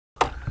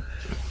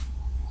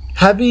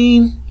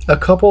Having a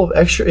couple of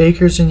extra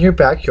acres in your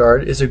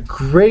backyard is a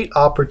great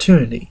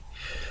opportunity.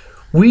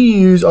 We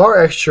use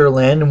our extra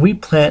land and we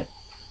plant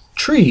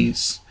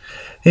trees.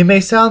 It may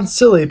sound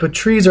silly, but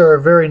trees are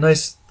a very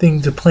nice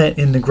thing to plant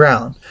in the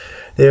ground.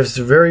 It's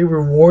very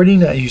rewarding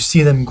that you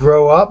see them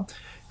grow up.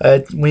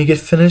 When you get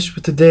finished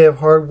with the day of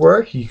hard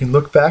work, you can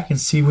look back and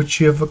see what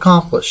you have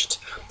accomplished.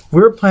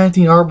 We're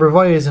planting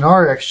arborvitaes in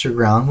our extra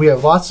ground. We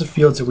have lots of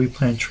fields that we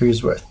plant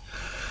trees with.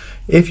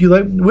 If you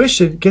wish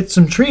to get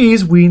some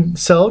trees, we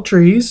sell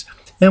trees,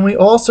 and we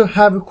also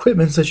have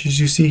equipment such as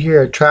you see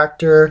here, a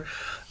tractor,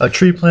 a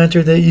tree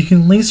planter that you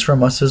can lease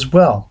from us as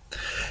well.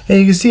 And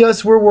you can see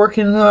us, we're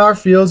working in our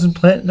fields and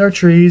planting our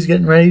trees,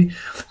 getting ready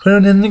to put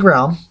them in the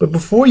ground. But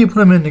before you put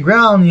them in the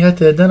ground, you have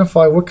to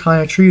identify what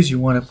kind of trees you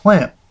want to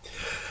plant.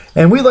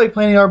 And we like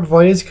planting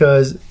arborvitaes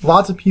because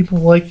lots of people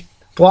like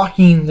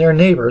blocking their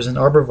neighbors, and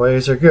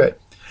arborvitaes are good.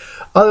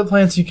 Other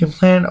plants you can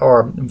plant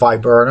are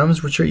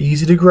viburnums, which are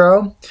easy to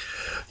grow.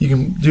 You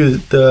can do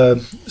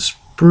the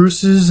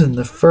spruces and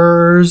the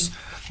firs,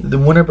 the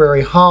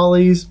winterberry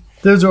hollies.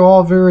 Those are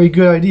all very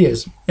good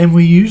ideas. And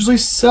we usually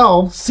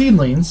sell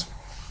seedlings,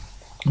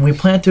 and we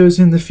plant those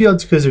in the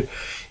fields because they're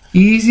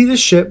easy to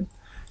ship,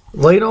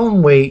 light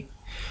on weight.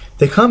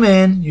 They come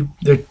in,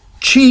 they're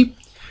cheap.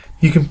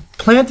 You can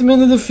plant them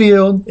into the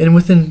field, and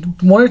within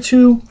 1 or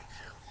 2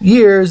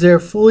 years they're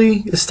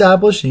fully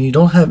established and you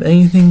don't have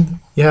anything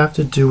you have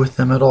to do with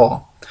them at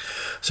all.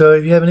 So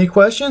if you have any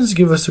questions,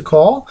 give us a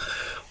call.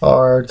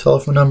 Our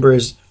telephone number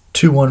is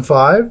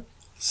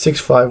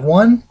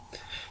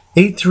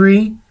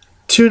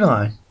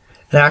 215-651-8329.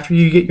 And after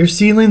you get your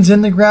seedlings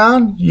in the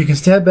ground, you can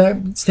stand back,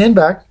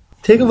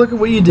 take a look at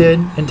what you did,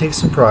 and take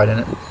some pride in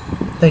it.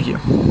 Thank you.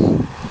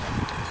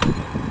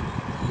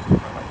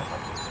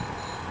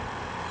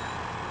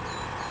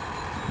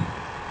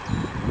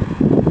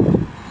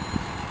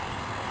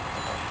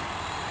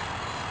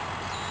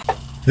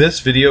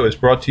 This video is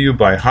brought to you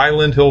by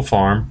Highland Hill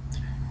Farm.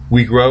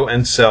 We grow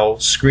and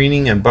sell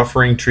screening and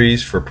buffering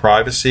trees for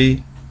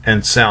privacy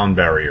and sound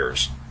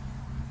barriers.